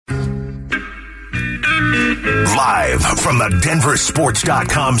Live from the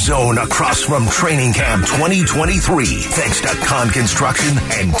DenverSports.com zone across from Training Camp 2023, thanks to Con Construction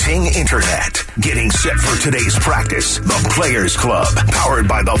and Ting Internet. Getting set for today's practice, the Players Club, powered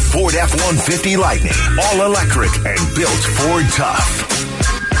by the Ford F-150 Lightning, all electric and built Ford Tough.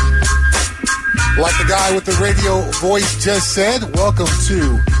 Like the guy with the radio voice just said, welcome to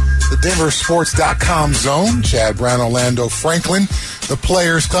the DenverSports.com zone. Chad Brown, Orlando Franklin, the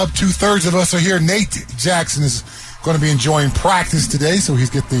Players Club. 2/3 of us are here. Nate Jackson is going to be enjoying practice today, so he's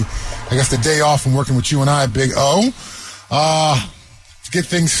get the day off from working with you and I, Big O. To get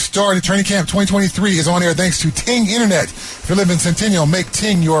things started, Training Camp 2023 is on air thanks to Ting Internet. If you live in Centennial, make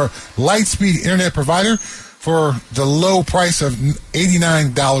Ting your Lightspeed internet provider for the low price of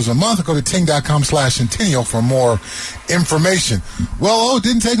 $89 a month. Go to ting.com/Centennial for more information. Well, it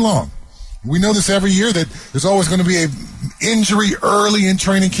didn't take long. We know this every year that there's always going to be an injury early in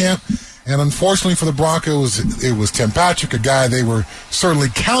training camp. And unfortunately for the Broncos, it was Tim Patrick, a guy they were certainly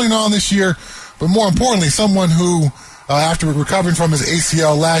counting on this year. But more importantly, someone who, after recovering from his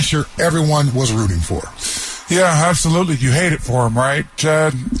ACL last year, everyone was rooting for. Yeah, absolutely. You hate it for him, right,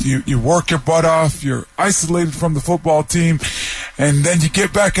 Chad? You work your butt off. You're isolated from the football team. And then you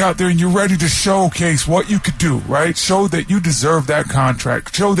get back out there and you're ready to showcase what you could do, right? Show that you deserve that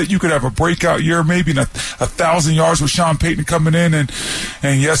contract. Show that you could have a breakout year, maybe 1,000 yards with Sean Payton coming in.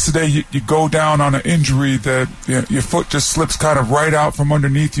 And yesterday you go down on an injury that your foot just slips kind of right out from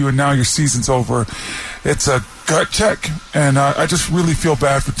underneath you, and now your season's over. It's a gut check, and I just really feel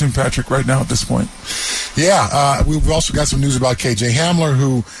bad for Tim Patrick right now at this point. Yeah, we've also got some news about KJ Hamler,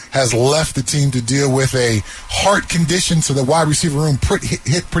 who has left the team to deal with a heart condition, so the wide receiver room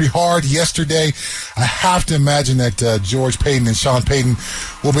hit pretty hard yesterday. I have to imagine that George Paton and Sean Payton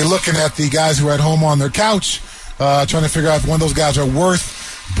will be looking at the guys who are at home on their couch, trying to figure out if one of those guys are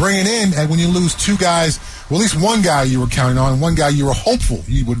worth bringing in. And when you lose two guys, well, at least one guy you were counting on, and one guy you were hopeful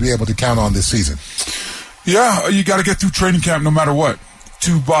you would be able to count on this season. Yeah, you got to get through training camp no matter what.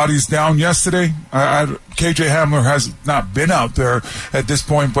 2 bodies down yesterday. KJ Hamler has not been out there at this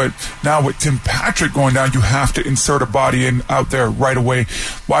point, but now with Tim Patrick going down, you have to insert a body in out there right away.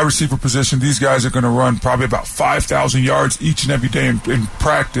 Wide receiver position, these guys are going to run probably about 5,000 yards each and every day in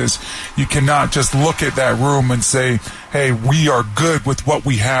practice. You cannot just look at that room and say, hey, we are good with what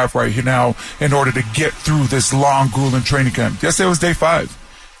we have right here now in order to get through this long, grueling training camp. Yesterday was day 5.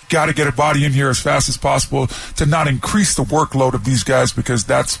 Got to get a body in here as fast as possible to not increase the workload of these guys, because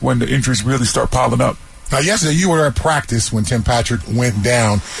that's when the injuries really start piling up. Now, yesterday you were at practice when Tim Patrick went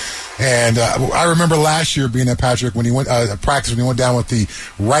down, and I remember last year being at Patrick when he went practice when he went down with the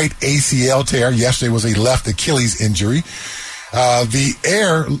right ACL tear. Yesterday was a left Achilles injury. The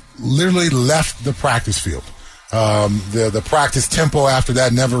air literally left the practice field. The practice tempo after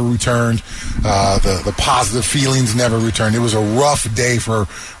that never returned. The positive feelings never returned. It was a rough day for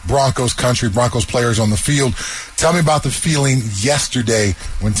Broncos country, Broncos players on the field. Tell me about the feeling yesterday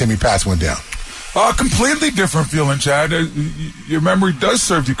when Timmy Pats went down. Completely different feeling, Chad. Your memory does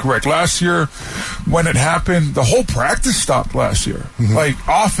serve you correct. Last year, when it happened, the whole practice stopped last year. Mm-hmm. Like,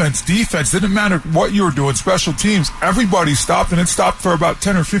 offense, defense, didn't matter what you were doing, special teams, everybody stopped, and it stopped for about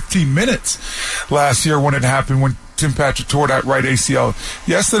 10 or 15 minutes last year when it happened, when Tim Patrick tore that right ACL.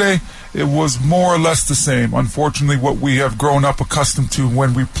 Yesterday, it was more or less the same. Unfortunately, what we have grown up accustomed to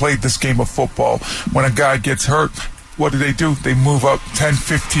when we played this game of football. When a guy gets hurt, what do? They move up 10,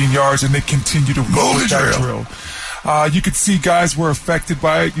 15 yards, and they continue to go with that drill. You could see guys were affected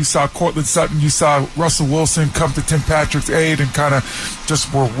by it. You saw Cortland Sutton. You saw Russell Wilson come to Tim Patrick's aid and kind of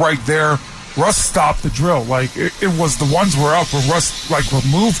just were right there. Russ stopped the drill. Like, it was the ones were up where Russ,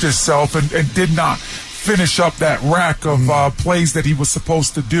 removed himself and did not finish up that rack of plays that he was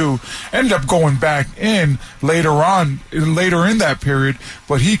supposed to do. Ended up going back in later in that period,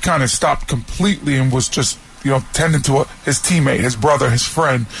 but he kind of stopped completely and was just tending to his teammate, his brother, his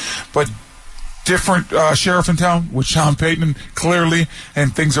friend. But different sheriff in town with Sean Payton, clearly,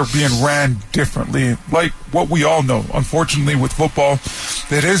 and things are being ran differently. Like what we all know, unfortunately, with football,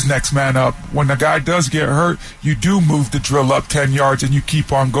 it is next man up. When a guy does get hurt, you do move the drill up 10 yards and you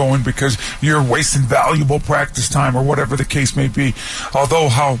keep on going because you're wasting valuable practice time or whatever the case may be. Although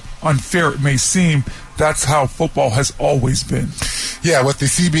how unfair it may seem, that's how football has always been. Yeah, with the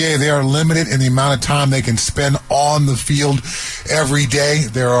CBA, they are limited in the amount of time they can spend on the field every day.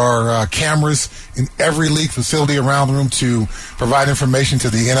 There are cameras in every league facility around the room to provide information to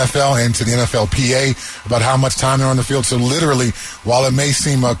the NFL and to the NFLPA about how much time they're on the field. So literally, while it may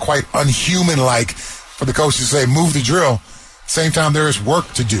seem quite unhuman-like for the coach to say, move the drill, at the same time there is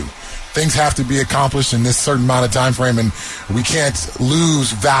work to do. Things have to be accomplished in this certain amount of time frame, and we can't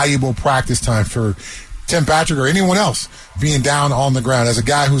lose valuable practice time for Tim Patrick or anyone else being down on the ground. As a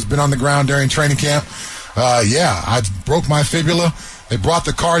guy who's been on the ground during training camp, I broke my fibula. They brought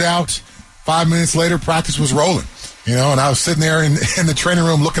the cart out. 5 minutes later, practice was rolling. And I was sitting there in the training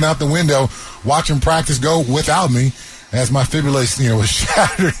room looking out the window, watching practice go without me, as my fibula, was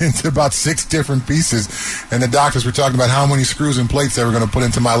shattered into about 6 different pieces. And the doctors were talking about how many screws and plates they were going to put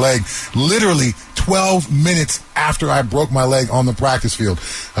into my leg. Literally 12 minutes after I broke my leg on the practice field.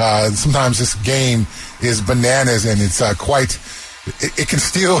 Sometimes this game is bananas, and it's it can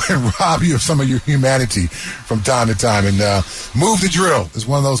steal and rob you of some of your humanity from time to time. And Move the Drill is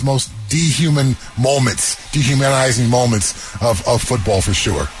one of those most dehumanizing moments of football for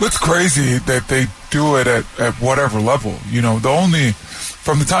sure. It's crazy that they do it at whatever level.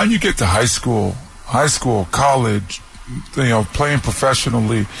 From the time you get to high school, college, playing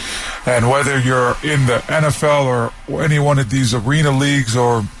professionally, and whether you're in the NFL or any one of these arena leagues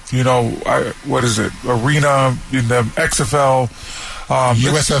or, arena in the XFL,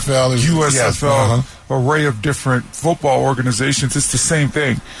 USFL, array of different football organizations, it's the same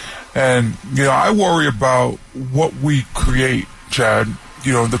thing. And, I worry about what we create, Chad,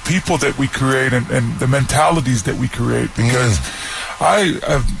 the people that we create and the mentalities that we create, because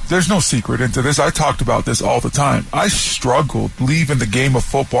there's no secret into this. I talked about this all the time. I struggled leaving the game of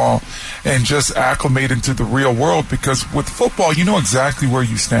football and just acclimate into the real world, because with football, you know exactly where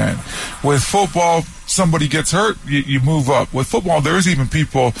you stand. With football, somebody gets hurt, you move up. With football, there's even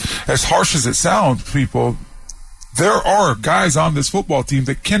people, as harsh as it sounds, there are guys on this football team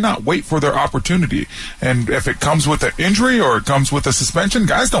that cannot wait for their opportunity. And if it comes with an injury or it comes with a suspension,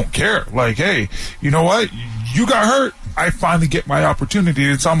 guys don't care. Like, hey, you know what? You got hurt. I finally get my opportunity.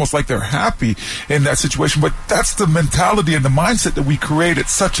 It's almost like they're happy in that situation. But that's the mentality and the mindset that we create at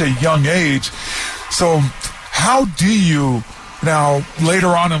such a young age. So how do you now, later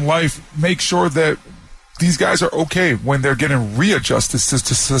on in life, make sure that these guys are okay when they're getting readjusted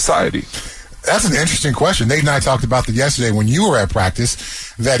to society? That's an interesting question. Nate and I talked about that yesterday when you were at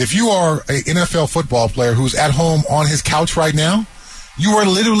practice, that if you are an NFL football player who's at home on his couch right now, you are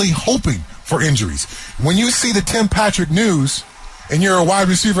literally hoping for injuries. When you see the Tim Patrick news and you're a wide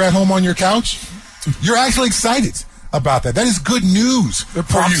receiver at home on your couch, you're actually excited about that. That is good news. It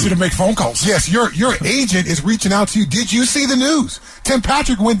prompts you to make phone calls. Yes, your agent is reaching out to you. Did you see the news? Tim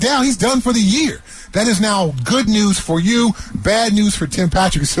Patrick went down. He's done for the year. That is now good news for you, bad news for Tim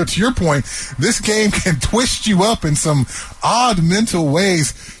Patrick. So to your point, this game can twist you up in some odd mental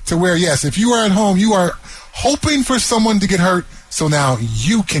ways to where, yes, if you are at home, you are hoping for someone to get hurt, so now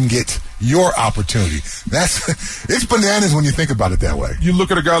you can get your opportunity. It's bananas when you think about it that way. You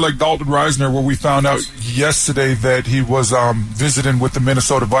look at a guy like Dalton Risner, where we found out yesterday that he was visiting with the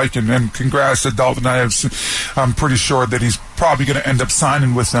Minnesota Vikings, and congrats to Dalton. I'm pretty sure that he's probably going to end up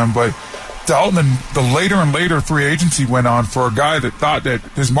signing with them, but Dalton, and the later and later free agency went on for a guy that thought that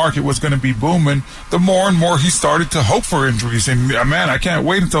his market was going to be booming, the more and more he started to hope for injuries. And, man, I can't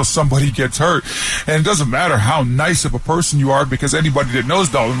wait until somebody gets hurt. And it doesn't matter how nice of a person you are, because anybody that knows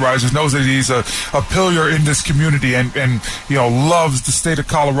Dalton Risner knows that he's a pillar in this community and loves the state of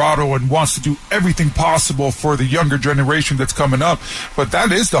Colorado and wants to do everything possible for the younger generation that's coming up. But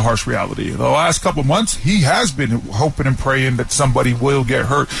that is the harsh reality. The last couple months, he has been hoping and praying that somebody will get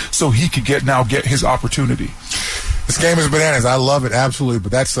hurt so he could get his opportunity. This game is bananas. I love it, absolutely.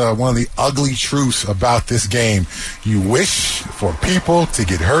 But that's one of the ugly truths about this game. You wish for people to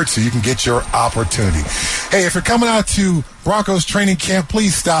get hurt so you can get your opportunity. Hey, if you're coming out to Broncos training camp,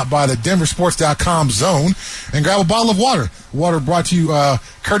 please stop by the DenverSports.com zone and grab a bottle of water. Water brought to you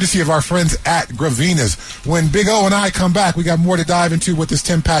courtesy of our friends at Gravina's. When Big O and I come back, we got more to dive into with this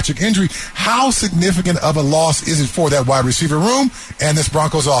Tim Patrick injury. How significant of a loss is it for that wide receiver room and this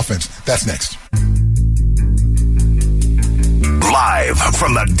Broncos offense? That's next. Live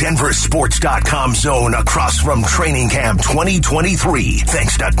from the DenverSports.com zone across from Training Camp 2023,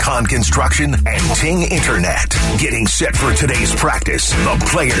 thanks to Con Construction and Ting Internet. Getting set for today's practice, the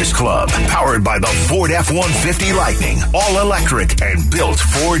Players Club, powered by the Ford F-150 Lightning, all electric and built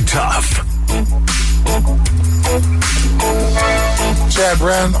Ford tough. Chad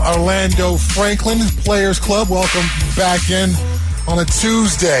Brown, Orlando Franklin, Players Club, welcome back in on a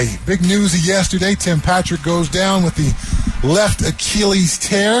Tuesday. Big news yesterday, Tim Patrick goes down with the left Achilles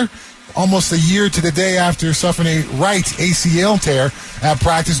tear, almost a year to the day after suffering a right ACL tear at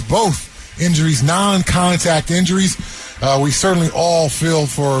practice. Both injuries, non-contact injuries. We certainly all feel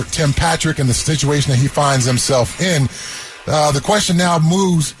for Tim Patrick and the situation that he finds himself in. The question now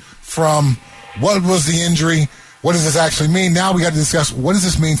moves from what was the injury what does this actually mean? Now we got to discuss, what does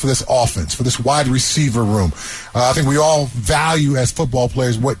this mean for this offense, for this wide receiver room? I think we all value as football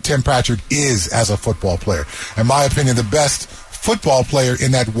players what Tim Patrick is as a football player. In my opinion, the best football player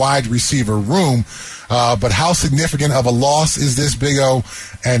in that wide receiver room. But how significant of a loss is this, Big O,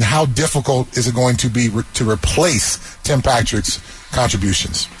 and how difficult is it going to be to replace Tim Patrick's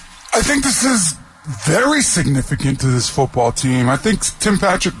contributions? I think this is very significant to this football team. I think Tim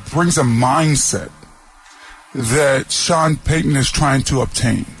Patrick brings a mindset that Sean Payton is trying to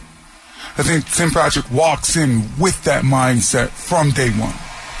obtain. I think Tim Patrick walks in with that mindset from day one.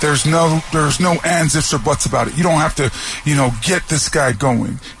 There's no ands, ifs, or buts about it. You don't have to, get this guy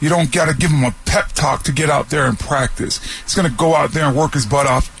going. You don't got to give him a pep talk to get out there and practice. He's going to go out there and work his butt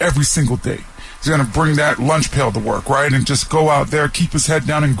off every single day. He's going to bring that lunch pail to work, right, and just go out there, keep his head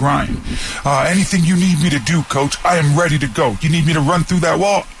down and grind. Anything you need me to do, Coach, I am ready to go. You need me to run through that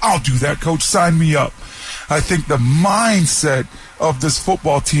wall? I'll do that, Coach. Sign me up. I think the mindset of this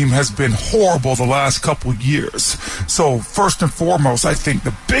football team has been horrible the last couple years. So first and foremost, I think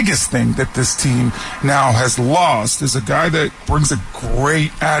the biggest thing that this team now has lost is a guy that brings a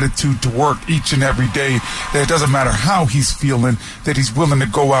great attitude to work each and every day, that it doesn't matter how he's feeling, that he's willing to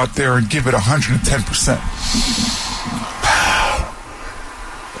go out there and give it 110%.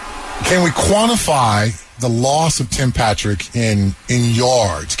 Can we quantify the loss of Tim Patrick in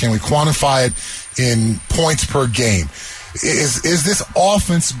yards? Can we quantify it in points per game? Is this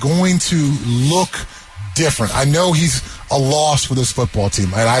offense going to look different? I know he's a loss for this football team,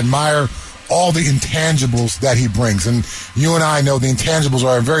 and I admire all the intangibles that he brings. And you and I know the intangibles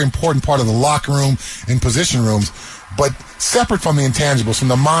are a very important part of the locker room and position rooms. But separate from the intangibles, from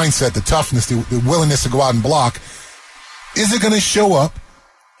the mindset, the toughness, the willingness to go out and block, is it going to show up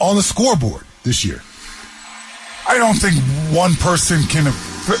on the scoreboard this year? I don't think one person can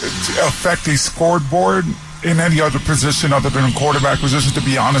affect a scoreboard in any other position other than a quarterback position, to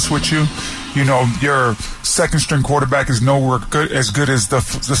be honest with you. Your second-string quarterback is nowhere as good as the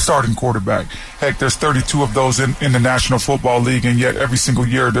starting quarterback. Heck, there's 32 of those in the National Football League, and yet every single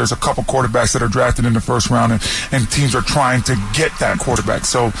year there's a couple quarterbacks that are drafted in the first round, and teams are trying to get that quarterback.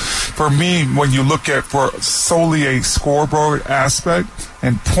 So for me, when you look at for solely a scoreboard aspect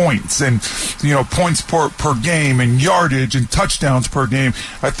and points and, points per game and yardage and touchdowns per game,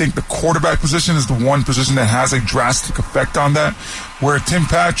 I think the quarterback position is the one position that has a drastic effect on that. Where Tim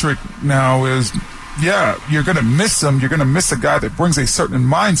Patrick now is, you're going to miss him. You're going to miss a guy that brings a certain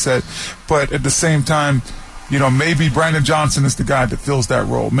mindset. But at the same time, maybe Brandon Johnson is the guy that fills that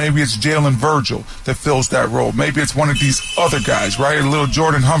role. Maybe it's Jalen Virgil that fills that role. Maybe it's one of these other guys, right? A little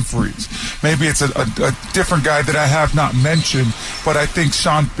Jordan Humphreys. Maybe it's a different guy that I have not mentioned. But I think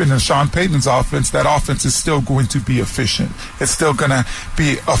in Sean Payton's offense, that offense is still going to be efficient. It's still going to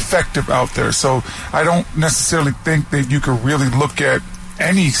be effective out there. So I don't necessarily think that you could really look at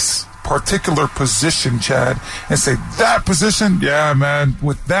any particular position, Chad, and say that position,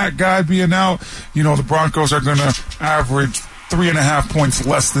 with that guy being out, the Broncos are going to average 3.5 points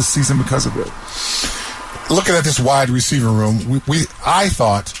less this season because of it. Looking at this wide receiver room, I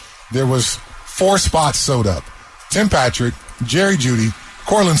thought there was 4 spots sewed up. Tim Patrick, Jerry Jeudy,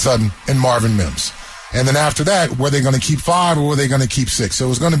 Courtland Sutton, and Marvin Mims. And then after that, were they going to keep 5 or were they going to keep 6? So it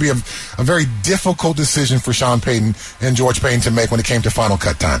was going to be a very difficult decision for Sean Payton and George Payton to make when it came to final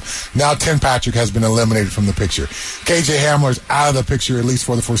cut time. Now Tim Patrick has been eliminated from the picture. KJ Hamler's out of the picture, at least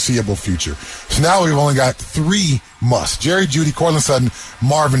for the foreseeable future. So now we've only got 3 musts: Jerry Jeudy, Courtland Sutton,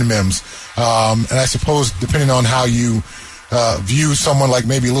 Marvin Mims. And I suppose, depending on how you view someone like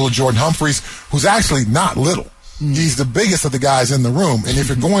maybe little Jordan Humphreys, who's actually not little. He's the biggest of the guys in the room. And if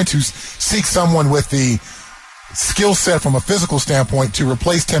you're going to seek someone with the skill set from a physical standpoint to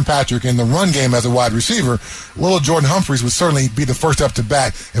replace Tim Patrick in the run game as a wide receiver, little Jordan Humphreys would certainly be the first up to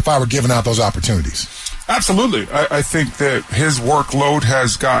bat if I were giving out those opportunities. Absolutely. I think that his workload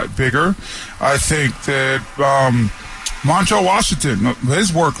has got bigger. I think that Montrell Washington, his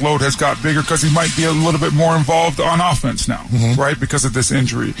workload has got bigger because he might be a little bit more involved on offense now, right, because of this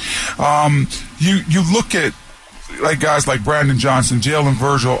injury. You look at guys like Brandon Johnson, Jalen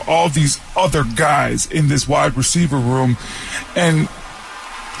Virgil, all these other guys in this wide receiver room, and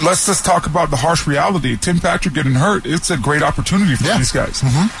let's just talk about the harsh reality. Tim Patrick getting hurt, it's a great opportunity for these guys.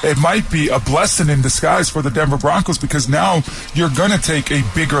 It might be a blessing in disguise for the Denver Broncos because now you're going to take a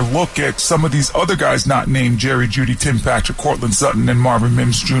bigger look at some of these other guys not named Jerry Jeudy, Tim Patrick, Courtland Sutton, and Marvin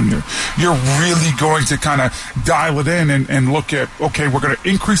Mims Jr. You're really going to kind of dial it in and look at, okay, we're going to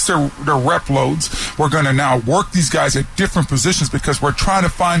increase their rep loads. We're going to now work these guys at different positions because we're trying to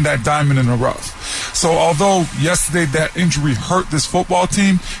find that diamond in the rough. So although yesterday that injury hurt this football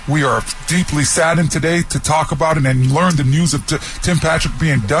team, we are deeply saddened today to talk about it and learn the news of Tim Patrick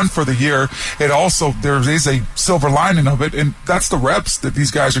being done for the year. It also, there is a silver lining of it, and that's the reps that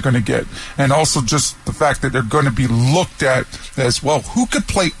these guys are going to get. And also just the fact that they're going to be looked at as, well, who could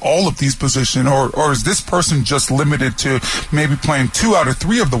play all of these positions, or is this person just limited to maybe playing 2 out of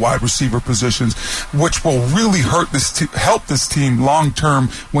 3 of the wide receiver positions, which will really help this team long term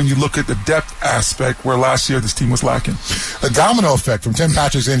when you look at the depth aspect where last year this team was lacking. The domino effect from Tim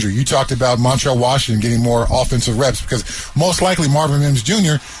Patrick's injury. You talked about Montrell Washington getting more offensive reps because most likely Marvin Mims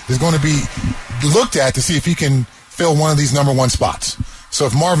Jr. is going to be looked at to see if he can fill one of these number 1 spots. So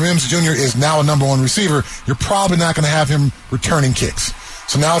if Marvin Mims Jr. is now a number 1 receiver, you're probably not going to have him returning kicks.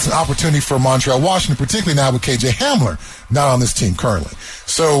 So now it's an opportunity for Montrell Washington, particularly now with KJ Hamler not on this team currently.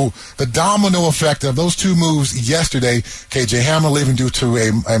 So the domino effect of those 2 moves yesterday, KJ Hamler leaving due to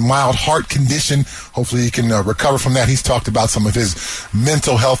a mild heart condition. Hopefully he can recover from that. He's talked about some of his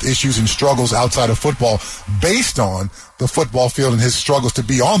mental health issues and struggles outside of football based on the football field and his struggles to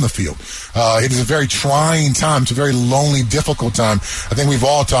be on the field. It is a very trying time. It's a very lonely, difficult time. I think we've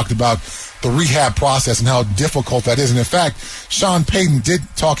all talked about the rehab process and how difficult that is. And in fact, Sean Payton did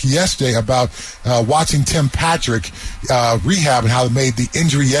talk yesterday about watching Tim Patrick rehab and how it made the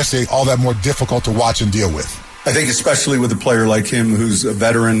injury yesterday all that more difficult to watch and deal with. I think especially with a player like him who's a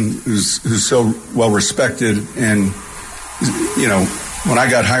veteran, who's so well respected, and you know, when I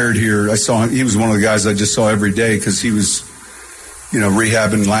got hired here, I saw him, he was one of the guys I just saw every day because he was, you know,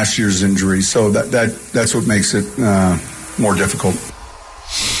 rehabbing last year's injury. So that's what makes it more difficult.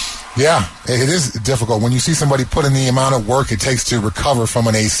 Yeah, it is difficult when you see somebody put in the amount of work it takes to recover from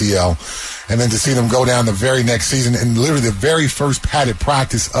an ACL, and then to see them go down the very next season and literally the very first padded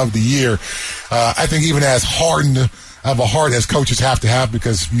practice of the year. I think even as hardened of a heart as coaches have to have,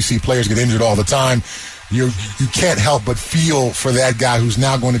 because you see players get injured all the time, you can't help but feel for that guy who's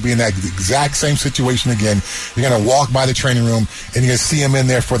now going to be in that exact same situation again. You're going to walk by the training room and you're going to see him in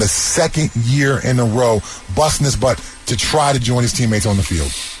there for the 2nd year in a row, busting his butt to try to join his teammates on the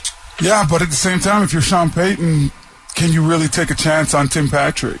field. Yeah, but at the same time, if you're Sean Payton, can you really take a chance on Tim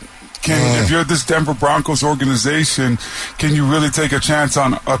Patrick? If you're this Denver Broncos organization, can you really take a chance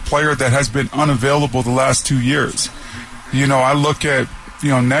on a player that has been unavailable the last 2 years? You know, I look at,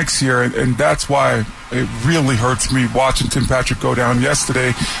 next year, and that's why it really hurts me watching Tim Patrick go down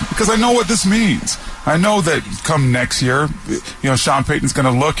yesterday, because I know what this means. I know that come next year, Sean Payton's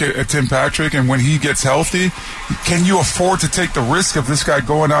going to look at Tim Patrick, and when he gets healthy, can you afford to take the risk of this guy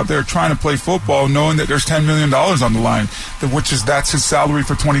going out there trying to play football, knowing that there's $10 million on the line, that's his salary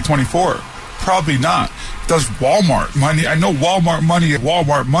for 2024? Probably not. Does Walmart money? I know Walmart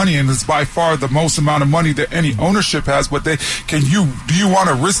money, and it's by far the most amount of money that any ownership has. But do you want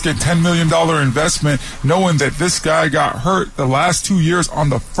to risk a $10 million investment knowing that this guy got hurt the last 2 years on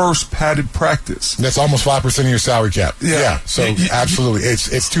the first padded practice? That's almost 5% of your salary cap. Yeah. So absolutely,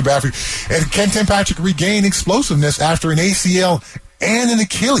 it's too bad for you. And can Tim Patrick regain explosiveness after an ACL and an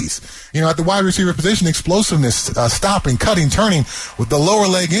Achilles? At the wide receiver position, explosiveness, stopping, cutting, turning with the lower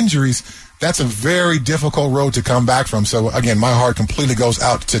leg injuries. That's a very difficult road to come back from. So, again, my heart completely goes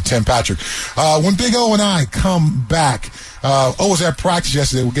out to Tim Patrick. When Big O and I come back, O was at practice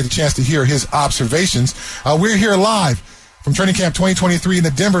yesterday. We'll get a chance to hear his observations. We're here live from Training Camp 2023 in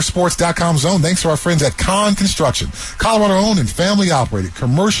the DenverSports.com zone. Thanks to our friends at Con Construction. Colorado-owned and family-operated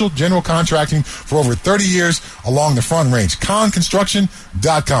commercial general contracting for over 30 years along the Front Range.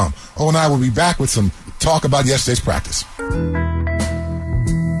 ConConstruction.com. O and I will be back with some talk about yesterday's practice.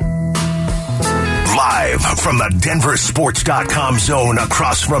 Live from the DenverSports.com zone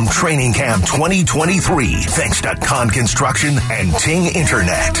across from Training Camp 2023, thanks to Con Construction and Ting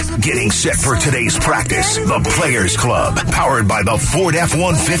Internet. Getting set for today's practice, the Players Club, powered by the Ford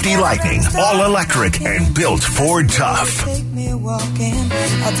F-150 Lightning, all electric and built Ford tough. Take me walking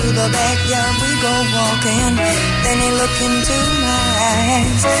out through the backyard, we go walking, then you look into my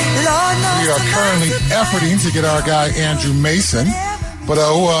eyes. Lord knows we are currently efforting to get our guy Andrew Mason, but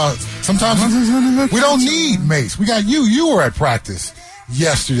sometimes we don't need Mace. We got you. You were at practice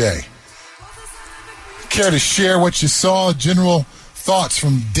yesterday. Care to share what you saw? General thoughts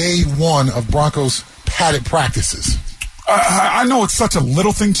from day one of Broncos padded practices. I know it's such a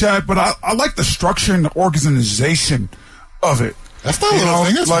little thing, Chad, but I like the structure and the organization of it. That's not a little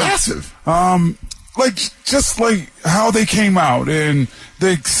thing. That's massive. Just how they came out and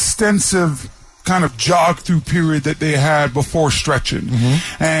the extensive kind of jog through period that they had before stretching.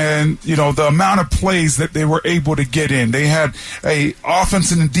 Mm-hmm. And, the amount of plays that they were able to get in. They had a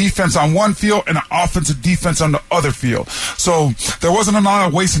offense and a defense on one field and an offensive defense on the other field. So there wasn't a lot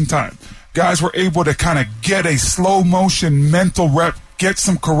of wasting time. Guys were able to kind of get a slow motion mental rep, get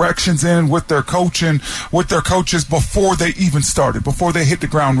some corrections in with their coaches before they even started, before they hit the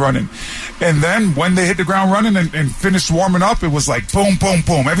ground running. And then when they hit the ground running and finished warming up, it was like boom, boom,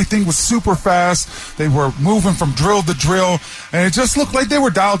 boom. Everything was super fast. They were moving from drill to drill, and it just looked like they were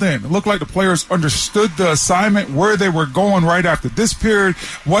dialed in. It looked like the players understood the assignment, where they were going right after this period,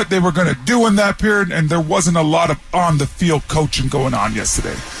 what they were going to do in that period, and there wasn't a lot of on-the-field coaching going on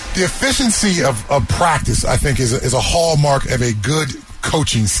yesterday. The efficiency of practice, I think, is a hallmark of a good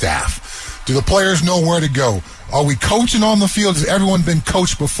coaching staff. Do the players know where to go? Are we coaching on the field? Has everyone been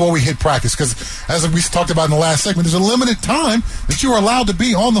coached before we hit practice? Because as we talked about in the last segment, there's a limited time that you are allowed to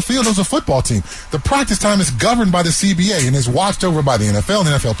be on the field as a football team. The practice time is governed by the CBA and is watched over by the NFL and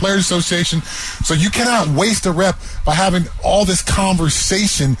the NFL Players Association. So you cannot waste a rep by having all this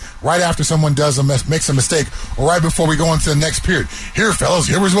conversation right after someone makes a mistake or right before we go into the next period. Here, fellas,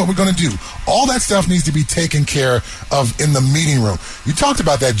 here's what we're going to do. All that stuff needs to be taken care of in the meeting room. You talked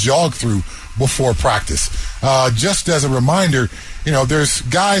about that jog through before practice. Just as a reminder, there's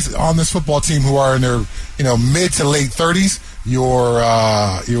guys on this football team who are in their, mid to late 30s.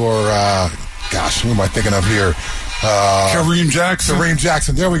 Gosh, who am I thinking of here? Kareem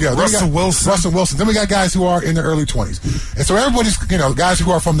Jackson. There we go. Russell Wilson. Then we got guys who are in their early 20s. And so everybody's, guys who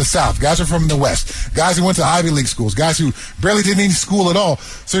are from the South, guys who are from the West, guys who went to Ivy League schools, guys who barely did any school at all.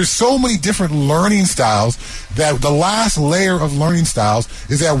 So there's so many different learning styles that the last layer of learning styles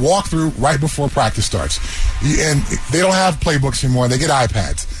is that walkthrough right before practice starts. And they don't have playbooks anymore. They get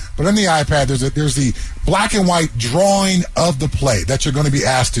iPads. But on the iPad, there's the black and white drawing of the play that you're going to be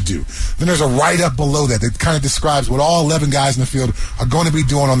asked to do. Then there's a write-up below that kind of describes what all 11 guys in the field are going to be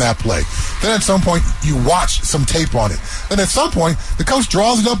doing on that play. Then at some point, you watch some tape on it. Then at some point, the coach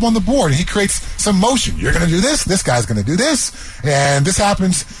draws it up on the board, and he creates some motion. You're going to do this. This guy's going to do this. And this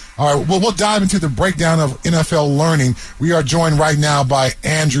happens. All right, we'll dive into the breakdown of NFL learning. We are joined right now by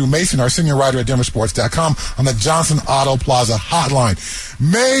Andrew Mason, our senior writer at DenverSports.com, on the Johnson Auto Plaza hotline.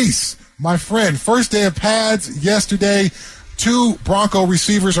 Mace, my friend, first day of pads yesterday. 2 Bronco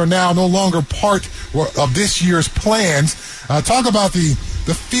receivers are now no longer part of this year's plans. Talk about the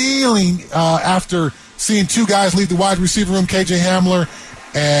feeling after seeing 2 guys leave the wide receiver room, KJ Hamler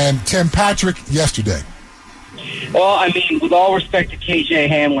and Tim Patrick, yesterday. Well, I mean, with all respect to KJ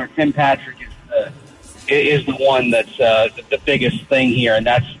Hamler, Tim Patrick is the one that's the biggest thing here,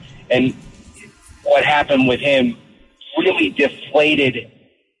 and what happened with him really deflated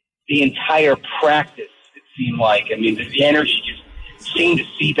the entire practice. It seemed like. I mean, the energy just seemed to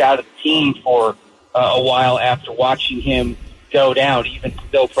seep out of the team for a while after watching him go down, even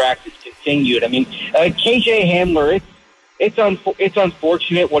though practice continued. I mean, KJ Hamler, it's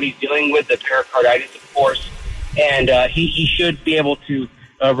unfortunate what he's dealing with, the pericarditis, of course. And he should be able to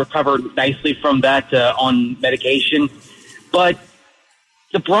recover nicely from that on medication. But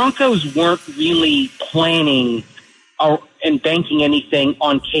the Broncos weren't really planning and banking anything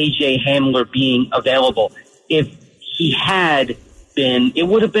on KJ Hamler being available. If he had been, it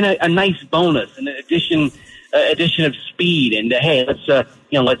would have been a nice bonus, an addition of speed. And hey, let's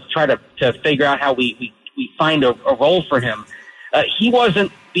try to figure out how we find a role for him. He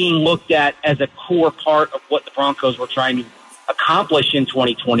wasn't being looked at as a core part of what the Broncos were trying to accomplish in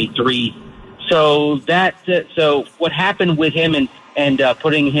 2023. So so what happened with him and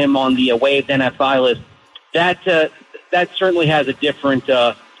putting him on the waived NFI list, that certainly has a different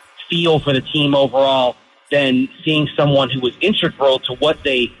feel for the team overall than seeing someone who was integral to what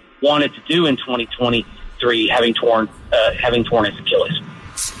they wanted to do in 2023, having torn his Achilles.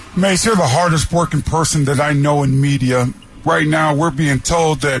 Mace, you're the hardest working person that I know in media. Right now, we're being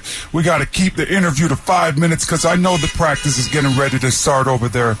told that we got to keep the interview to 5 minutes because I know the practice is getting ready to start over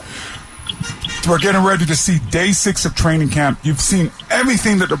there. We're getting ready to see day 6 of training camp. You've seen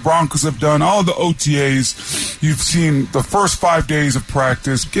everything that the Broncos have done, all the OTAs. You've seen the first 5 days of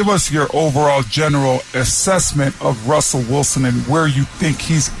practice. Give us your overall general assessment of Russell Wilson and where you think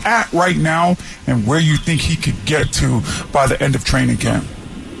he's at right now and where you think he could get to by the end of training camp.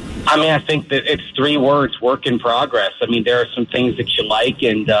 I mean, I think that it's 3 words: work in progress. I mean, there are some things that you like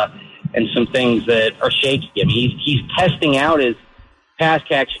and some things that are shaky. I mean, he's testing out his pass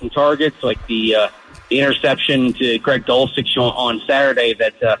catching targets, like the interception to Greg Dulcich on Saturday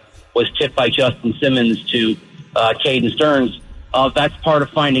that was tipped by Justin Simmons to Caden Stearns. That's part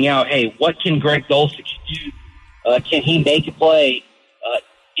of finding out, hey, what can Greg Dulcich do? Can he make a play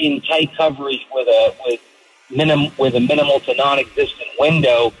in tight coverage with a minimal to non-existent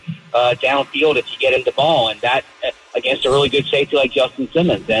window downfield if you get him the ball, and that against a really good safety like Justin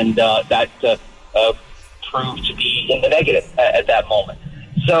Simmons, and that proved to be in the negative at that moment.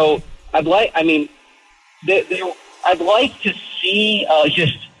 So I'd like to see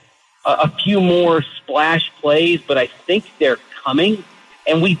just a few more splash plays, but I think they're coming.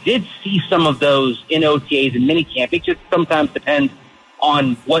 And we did see some of those in OTAs and minicamp. It just sometimes depends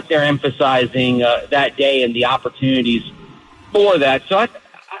on what they're emphasizing that day and the opportunities for that. So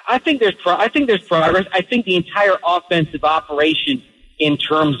I think there's progress. I think the entire offensive operation in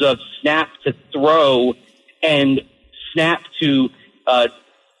terms of snap to throw and snap to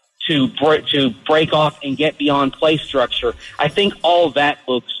break off and get beyond play structure, I think all of that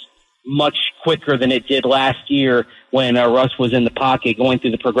looks much quicker than it did last year when Russ was in the pocket going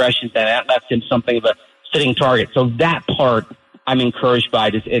through the progressions, and that left him something of a sitting target. So that part I'm encouraged by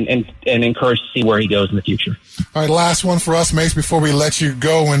and encouraged to see where he goes in the future. All right, last one for us, Mace, before we let you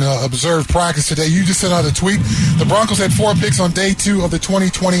go and observe practice today. You just sent out a tweet. The Broncos had 4 picks on day 2 of the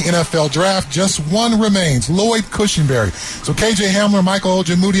 2020 NFL Draft. Just one remains, Lloyd Cushenberry. So KJ Hamler, Michael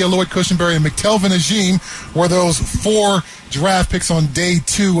Ojemudia, Lloyd Cushenberry, and McTelvin Agim were those 4 draft picks on day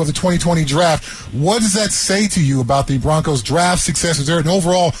 2 of the 2020 draft. What does that say to you about the Broncos' draft success? Is there an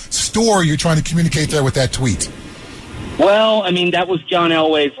overall story you're trying to communicate there with that tweet? Well, I mean, that was John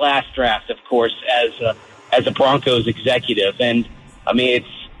Elway's last draft, of course, as a Broncos executive, and I mean,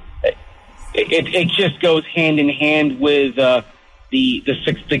 it just goes hand in hand with the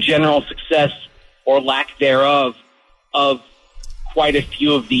general success or lack thereof of quite a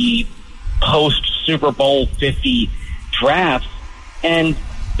few of the post Super Bowl 50 drafts. And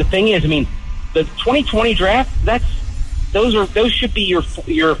the thing is, I mean, the 2020 draft, those should be your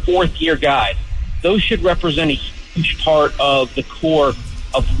 4th year guys. Those should represent a huge part of the core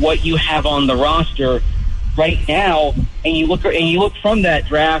of what you have on the roster right now. And you look from that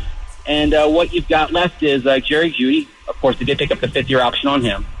draft, and what you've got left is Jerry Jeudy. Of course, they did pick up the 5th-year option on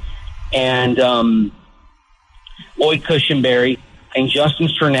him, and Lloyd Cushenberry and Justin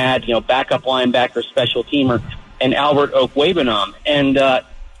Strnad, backup linebacker, special teamer, and Albert Okwuegbunam. And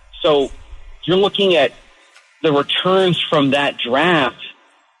so you're looking at the returns from that draft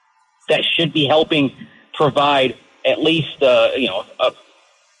that should be helping provide at least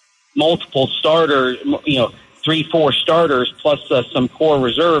multiple starters, 3-4 starters plus some core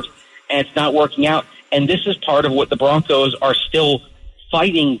reserves, and it's not working out. And this is part of what the Broncos are still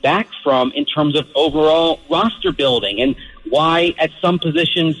fighting back from in terms of overall roster building, and why at some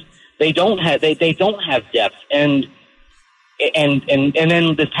positions they don't have depth. And then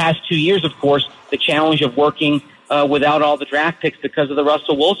the past 2 years, of course, the challenge of working without all the draft picks because of the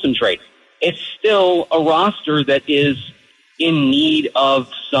Russell Wilson trade. It's still a roster that is in need of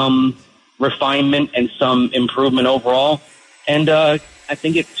some refinement and some improvement overall. And I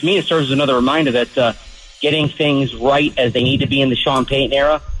think it serves as another reminder that getting things right as they need to be in the Sean Payton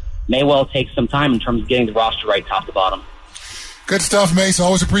era may well take some time in terms of getting the roster right top to bottom. Good stuff, Mace.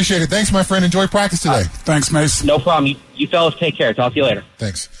 Always appreciate it. Thanks, my friend. Enjoy practice today. Thanks, Mace. No problem. You fellas take care. Talk to you later.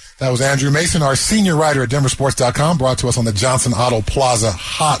 Thanks. That was Andrew Mason, our senior writer at DenverSports.com, brought to us on the Johnson Auto Plaza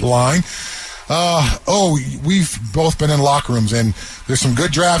hotline. We've both been in locker rooms, and there's some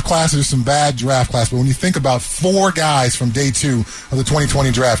good draft classes, there's some bad draft classes. But when you think about 4 guys from day 2 of the 2020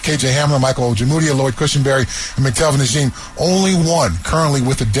 draft, KJ Hamler, Michael Ojemudia, Lloyd Cushenberry, and McTelvin Agim, only one currently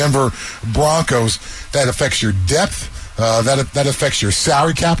with the Denver Broncos. That affects your depth. That affects your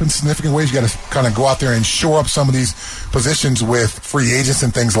salary cap in significant ways. You got to kind of go out there and shore up some of these positions with free agents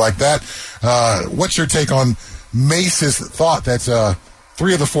and things like that. What's your take on Mace's thought that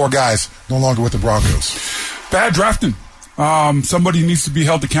 3 of the 4 guys no longer with the Broncos? Bad drafting. Somebody needs to be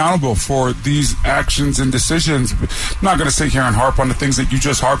held accountable for these actions and decisions. I'm not going to sit here and harp on the things that you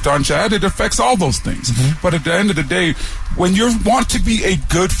just harped on, Chad. It affects all those things. Mm-hmm. But at the end of the day, when you want to be a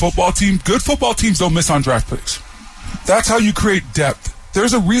good football teams don't miss on draft picks. That's how you create depth.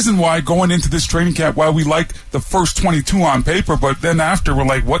 There's a reason why going into this training camp, why we like the first 22 on paper, but then after we're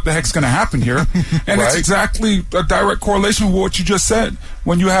like, what the heck's going to happen here? And It's exactly a direct correlation with what you just said.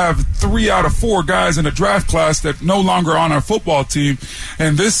 When you have 3 out of 4 guys in a draft class that no longer on our football team,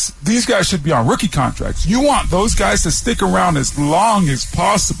 and these guys should be on rookie contracts. You want those guys to stick around as long as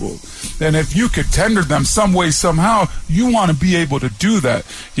possible. And if you could tender them some way, somehow, you want to be able to do that.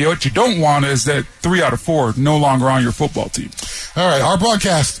 What you don't want is that 3 out of 4 no longer on your football team. All right, our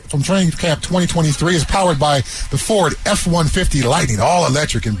broadcast from Training Camp 2023 is powered by the Ford F-150 Lightning, all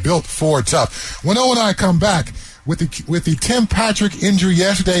electric and built Ford tough. When O and I come back with the Tim Patrick injury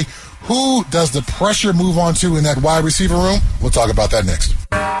yesterday, who does the pressure move on to in that wide receiver room? We'll talk about that next.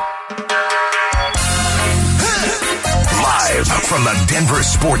 Live from the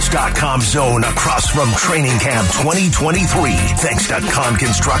DenverSports.com zone across from Training Camp 2023. Thanks to Con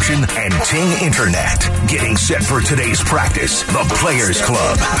Construction and Ting Internet. Getting set for today's practice. The Players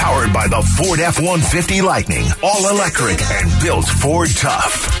Club. Powered by the Ford F-150 Lightning. All electric and built Ford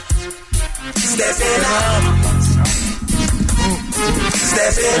Tough. Stepping out.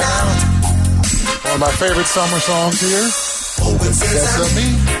 Stepping out. One of my favorite summer songs here. Open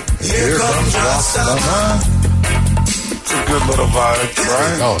sesame. Here comes Rasta. It's a good little vibe,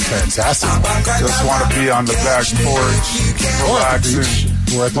 right? Oh, fantastic. Just want to be on the back porch, relaxing.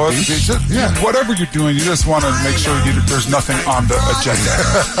 Or at the beach. Yeah. Whatever you're doing, you just want to make sure there's nothing on the agenda.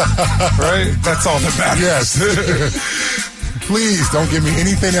 Right? That's all that matters. Yes. Please don't give me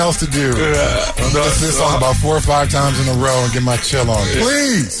anything else to do. Listen to this song about 4 or 5 times in a row and get my chill on.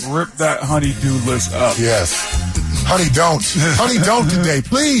 Please. Rip that honey-do list up. Yes. Honey, don't. Honey, don't today.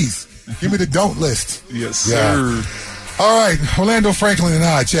 Please. Give me the don't list. Yes, sir. All right. Orlando Franklin and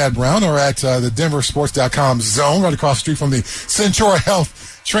I, Chad Brown, are at the DenverSports.com zone right across the street from the Centura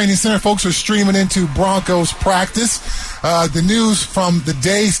Health Training Center. Folks are streaming into Broncos practice. The news from the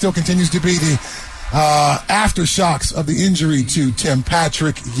day still continues to be the aftershocks of the injury to Tim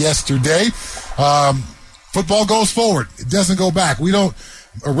Patrick yesterday. Football goes forward. It doesn't go back. A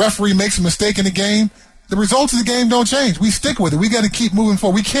referee makes a mistake in the game. The results of the game don't change. We stick with it. We got to keep moving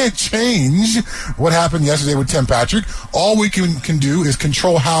forward. We can't change what happened yesterday with Tim Patrick. All we can do is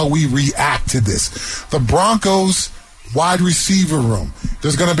control how we react to this. The Broncos wide receiver room.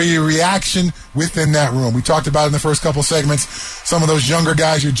 There's going to be a reaction within that room. We talked about it in the first couple segments. Some of those younger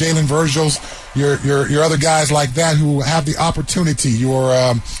guys, your Jalen Virgils, your other guys like that who have the opportunity, your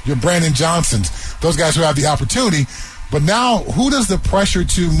Brandon Johnsons, those guys who have the opportunity. But now, who does the pressure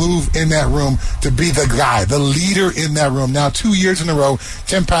to move in that room to be the guy, the leader in that room? Now, 2 years in a row,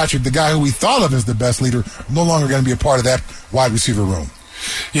 Tim Patrick, the guy who we thought of as the best leader, no longer going to be a part of that wide receiver room.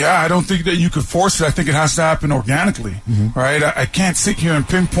 Yeah, I don't think that you could force it. I think it has to happen organically, right? I can't sit here and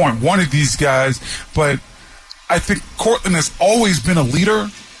pinpoint one of these guys, but I think Courtland has always been a leader,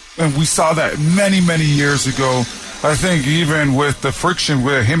 and we saw that many, many years ago. I think even with the friction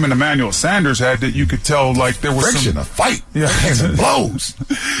with him and Emmanuel Sanders had, that you could tell like there was a fight, yeah, and blows.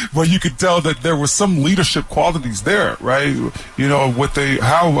 But you could tell that there was some leadership qualities there, right? You know, with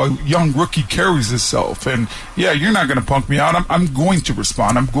how a young rookie carries himself, and yeah, you're not going to punk me out. I'm going to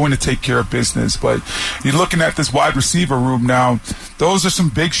respond. I'm going to take care of business. But you're looking at this wide receiver room now. Those are some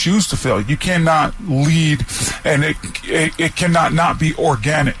big shoes to fill. You cannot lead, and it cannot not be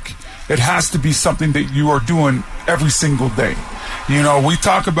organic. It has to be something that you are doing every single day. You know, we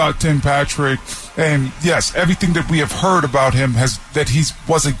talk about Tim Patrick, and yes, everything that we have heard about him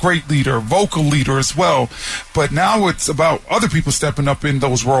was a great leader, vocal leader as well. But now it's about other people stepping up in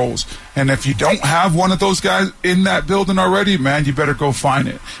those roles. And if you don't have one of those guys in that building already, man, you better go find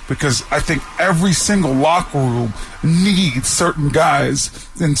it. Because I think every single locker room needs certain guys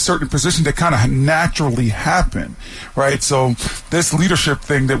in certain positions that kind of naturally happen, right? So this leadership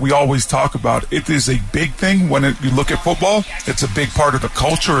thing that we always talk about, it is a big thing when you look at football. It's a big part of the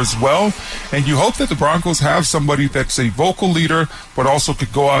culture as well. And you hope that the Broncos have somebody that's a vocal leader, but also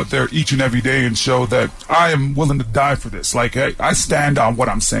could go out there each and every day and show that I am willing to die for this. Like, I stand on what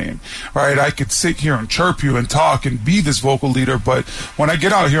I'm saying, right? I could sit here and chirp you and talk and be this vocal leader, but when I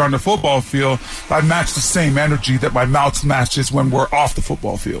get out here on the football field, I match the same energy that my mouth matches when we're off the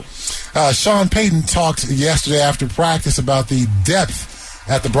football field. Sean Payton talked yesterday after practice about the depth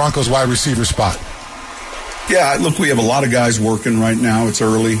at the Broncos wide receiver spot. Yeah, look, we have a lot of guys working right now. It's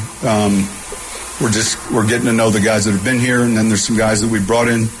early. We're getting to know the guys that have been here, and then there's some guys that we brought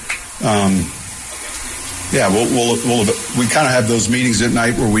in. We kind of have those meetings at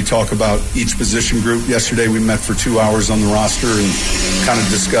night where we talk about each position group. Yesterday we met for 2 hours on the roster and kind of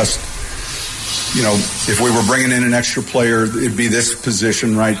discussed, you know, if we were bringing in an extra player, it'd be this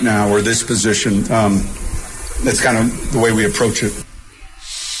position right now or this position. That's kind of the way we approach it.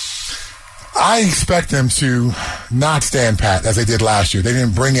 I expect them to not stand pat as they did last year. They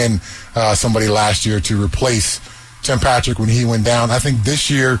didn't bring in somebody last year to replace Tim Patrick when he went down. I think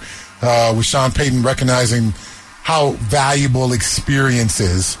this year, with Sean Payton recognizing how valuable experience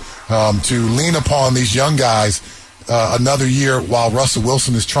is, to lean upon these young guys another year while Russell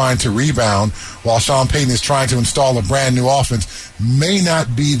Wilson is trying to rebound, while Sean Payton is trying to install a brand new offense, may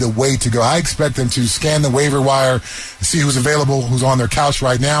not be the way to go. I expect them to scan the waiver wire, see who's available, who's on their couch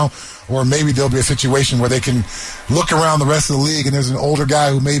right now, or maybe there'll be a situation where they can look around the rest of the league and there's an older guy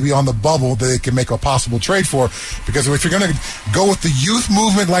who may be on the bubble that they can make a possible trade for. Because if you're going to go with the youth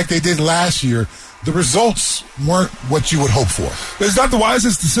movement like they did last year, the results weren't what you would hope for. It's not the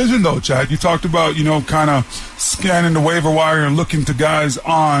wisest decision, though, Chad. You talked about, kind of scanning the waiver wire and looking to guys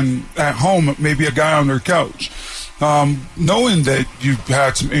at home, maybe a guy on their couch. Knowing that you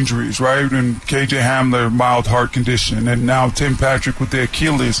had some injuries, right? And KJ Hamler, mild heart condition, and now Tim Patrick with the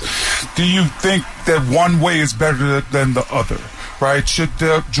Achilles. Do you think that one way is better than the other, right? Should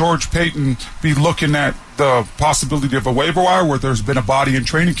George Paton be looking at the possibility of a waiver wire where there's been a body in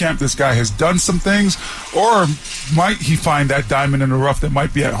training camp, this guy has done some things, or might he find that diamond in the rough that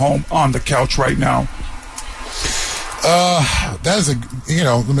might be at home on the couch right now? That is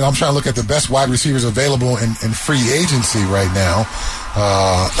I'm trying to look at the best wide receivers available in free agency right now.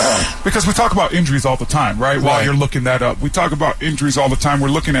 Because we talk about injuries all the time, right? While you're looking that up. We talk about injuries all the time. We're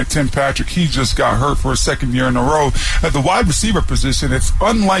looking at Tim Patrick. He just got hurt for a second year in a row. At the wide receiver position, it's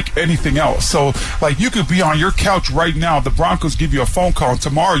unlike anything else. So, you could be on your couch right now. The Broncos give you a phone call, and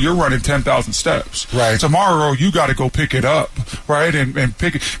tomorrow you're running 10,000 steps. Right. Tomorrow you got to go pick it up, right? And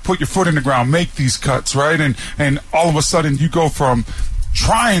put your foot in the ground, make these cuts, right? And all of a sudden you go from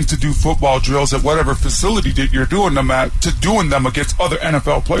trying to do football drills at whatever facility that you're doing them at to doing them against other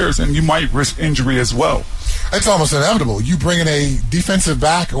NFL players, and you might risk injury as well. It's almost inevitable. You bring in a defensive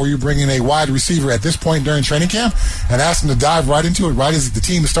back or you bring in a wide receiver at this point during training camp and ask them to dive right into it right as the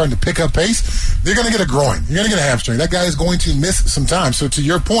team is starting to pick up pace, they're going to get a groin. You're going to get a hamstring. That guy is going to miss some time. So to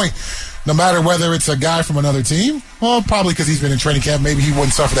your point, no matter whether it's a guy from another team, well, probably because he's been in training camp, maybe he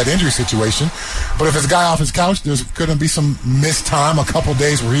wouldn't suffer that injury situation. But if it's a guy off his couch, there's going to be some missed time, a couple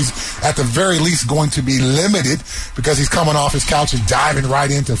days where he's at the very least going to be limited because he's coming off his couch and diving right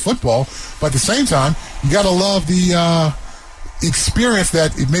into football. But at the same time, you got to love the experience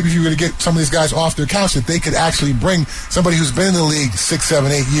that maybe if you were to get some of these guys off their couch, that they could actually bring somebody who's been in the league 6,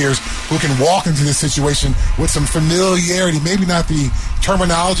 7, 8 years who can walk into this situation with some familiarity, maybe not the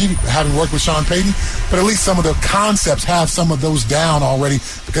terminology, having worked with Sean Payton, but at least some of the concepts, have some of those down already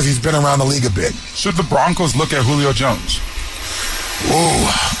because he's been around the league a bit. Should the Broncos look at Julio Jones? Ooh,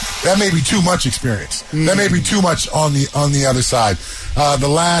 that may be too much experience. That may be too much on the other side. The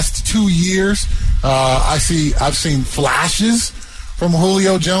last 2 years, I've seen flashes from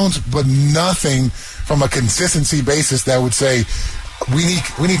Julio Jones, but nothing from a consistency basis that would say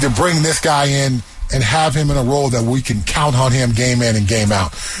we need to bring this guy in and have him in a role that we can count on him game in and game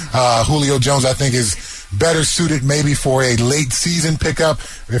out. Julio Jones, I think, is better suited maybe for a late season pickup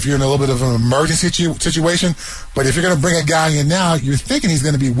if you're in a little bit of an emergency situation. But if you're going to bring a guy in now, you're thinking he's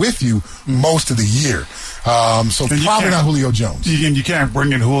going to be with you most of the year. So probably not Julio Jones. You can't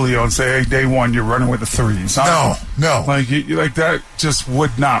bring in Julio and say, hey, day one, you're running with the threes. No. Like that just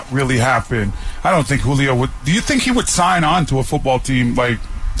would not really happen. I don't think Julio would. Do you think he would sign on to a football team like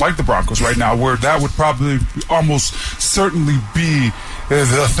the Broncos right now, where that would probably almost certainly be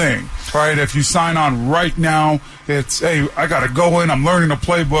the thing, right? If you sign on right now, it's, hey, I got to go in, I'm learning a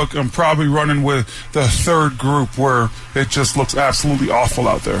playbook, I'm probably running with the third group where it just looks absolutely awful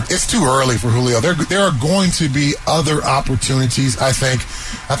out there. It's too early for Julio. There are going to be other opportunities, I think.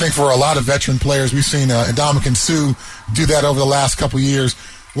 For a lot of veteran players, we've seen Ndamukong Suh do that over the last couple of years,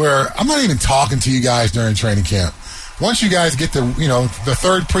 where I'm not even talking to you guys during training camp. Once you guys get to, the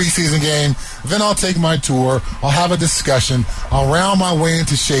third preseason game, then I'll take my tour. I'll have a discussion. I'll round my way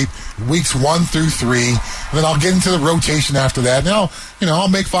into shape weeks 1 through 3. And then I'll get into the rotation after that. Now, I'll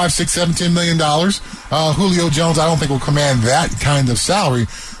make $5, $6, $7, $10 million. Julio Jones, I don't think will command that kind of salary.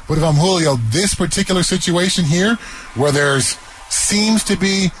 But if I'm Julio, this particular situation here, where there's seems to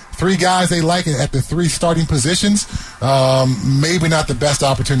be 3 guys they like at the 3 starting positions, maybe not the best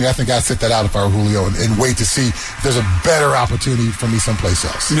opportunity. I think I'd sit that out if I were Julio and wait to see if there's a better opportunity for me someplace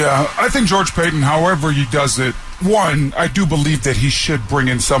else. Yeah, I think George Paton, however he does it, one, I do believe that he should bring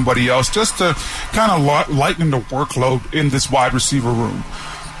in somebody else just to kind of lighten the workload in this wide receiver room.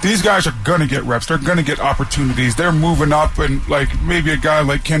 These guys are going to get reps. They're going to get opportunities. They're moving up, and maybe a guy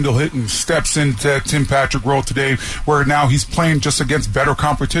like Kendall Hinton steps into Tim Patrick role today, where now he's playing just against better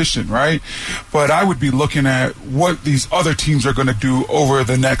competition, right? But I would be looking at what these other teams are going to do over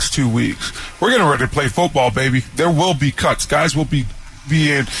the next 2 weeks. We're getting ready to play football, baby. There will be cuts. Guys will be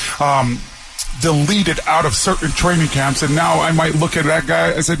being deleted out of certain training camps, and now I might look at that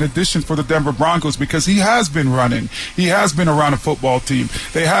guy as an addition for the Denver Broncos because he has been running. He has been around a football team.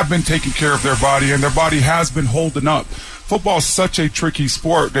 They have been taking care of their body, and their body has been holding up. Football is such a tricky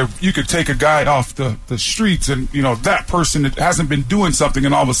sport that you could take a guy off the streets and, that person that hasn't been doing something,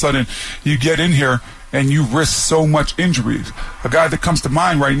 and all of a sudden you get in here and you risk so much injuries. A guy that comes to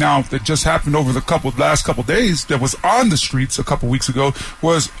mind right now that just happened over the last couple days that was on the streets a couple weeks ago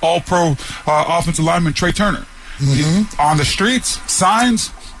was All-Pro offensive lineman Trey Turner. Mm-hmm. On the streets,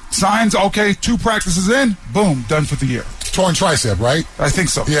 signs, signs, okay, 2 practices in, boom, done for the year. Torn tricep, right? I think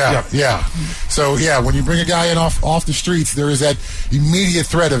so. Yeah. So, when you bring a guy in off the streets, there is that immediate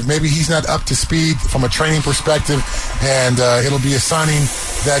threat of maybe he's not up to speed from a training perspective, and it'll be a signing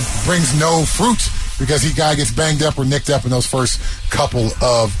that brings no fruit because guy gets banged up or nicked up in those first couple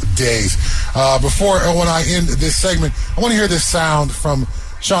of days. When I end this segment, I want to hear this sound from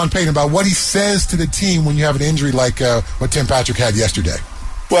Sean Payton about what he says to the team when you have an injury like what Tim Patrick had yesterday.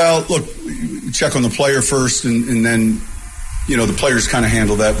 Well, look, check on the player first, and then, the players kind of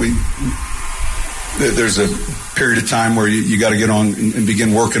handle that. There's a period of time where you got to get on and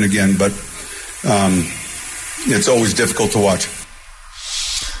begin working again, but it's always difficult to watch.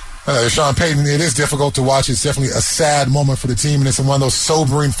 Sean Payton, it is difficult to watch. It's definitely a sad moment for the team, and it's one of those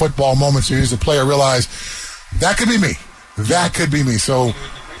sobering football moments where the player realize that could be me. That could be me. So,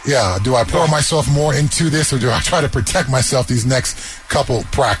 do I pour myself more into this, or do I try to protect myself these next couple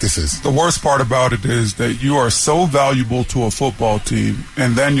practices? The worst part about it is that you are so valuable to a football team,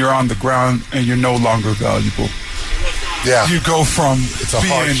 and then you're on the ground and you're no longer valuable. Yeah. You go from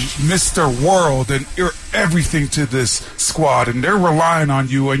being Mr. World and you're everything to this squad, and they're relying on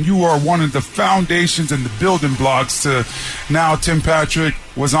you, and you are one of the foundations and the building blocks to now Tim Patrick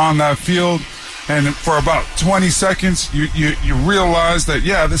was on that field. And for about 20 seconds, you realize that,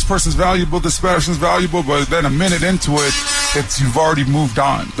 this person's valuable, this person's valuable, but then a minute into it, you've already moved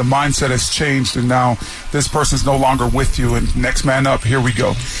on. The mindset has changed, and now this person's no longer with you, and next man up, here we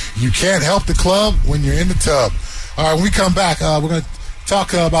go. You can't help the club when you're in the tub. All right, when we come back, we're going to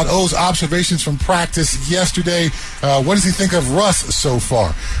talk about O's observations from practice yesterday. What does he think of Russ so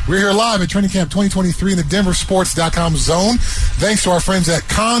far? We're here live at Training Camp 2023 in the DenverSports.com zone. Thanks to our friends at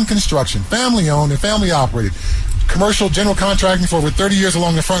Con Construction, family-owned and family-operated. Commercial general contracting for over 30 years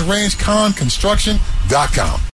along the Front Range, conconstruction.com.